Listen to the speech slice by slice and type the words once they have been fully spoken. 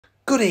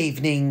Good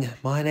evening,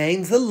 my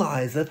name's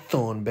Eliza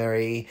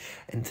Thornberry,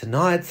 and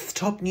tonight's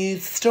top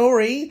news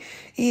story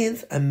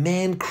is a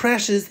man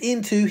crashes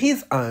into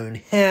his own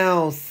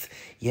house.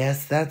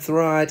 Yes, that's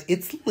right,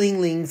 it's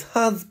Ling's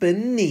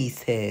husband,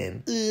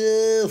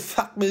 Nissan.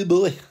 Fuck me,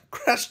 boy.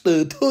 Crashed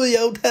the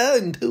Toyota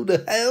into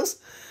the house.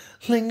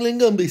 Ling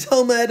gonna be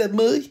so mad at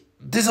me.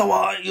 This is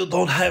why you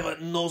don't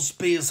have no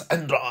space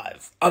and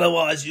drive.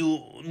 Otherwise,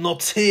 you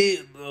not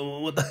see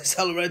what the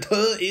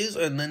accelerator is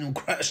and then you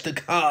crash the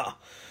car.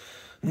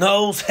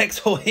 No sex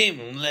for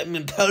him, let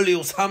me tell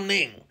you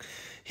something.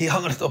 He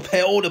gonna have to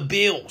pay all the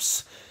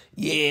bills.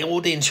 Yeah,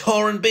 all the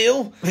insurance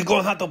bill. He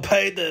gonna have to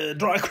pay the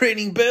dry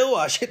cleaning bill.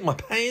 I shit my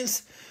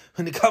pants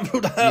when they come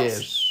through the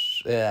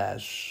house.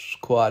 Yes,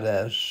 quite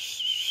a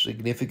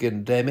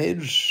significant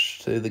damage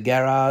to the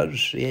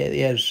garage.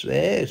 Yes.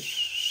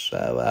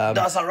 So,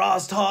 that's the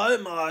last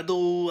time I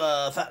do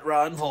a fat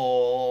run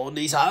for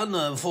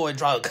Nissan before I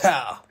drive a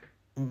car.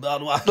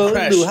 Otherwise,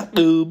 crash. You have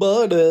to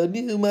buy the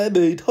new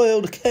maybe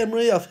Toyota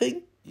Camry, I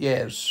think.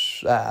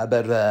 Yes,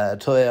 but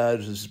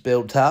Toyota's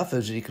built tough,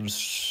 as you can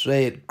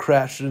see. It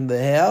crashed in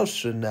the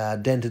house and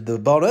dented the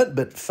bonnet,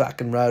 but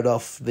fucking rode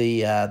off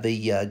the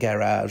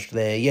garage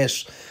there.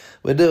 Yes,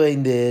 we're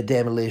doing the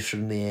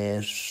demolition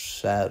there,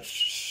 so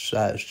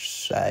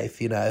safe,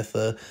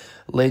 for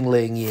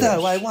Ling, yes.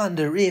 So I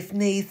wonder if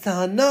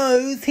Nissan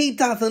knows he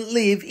doesn't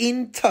live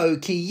in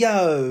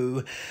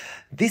Tokyo.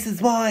 This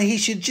is why he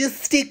should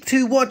just stick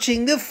to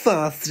watching the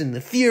Fast and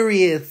the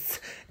Furious.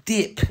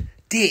 Dip.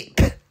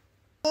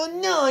 Oh,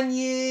 no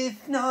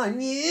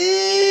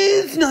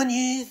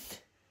news.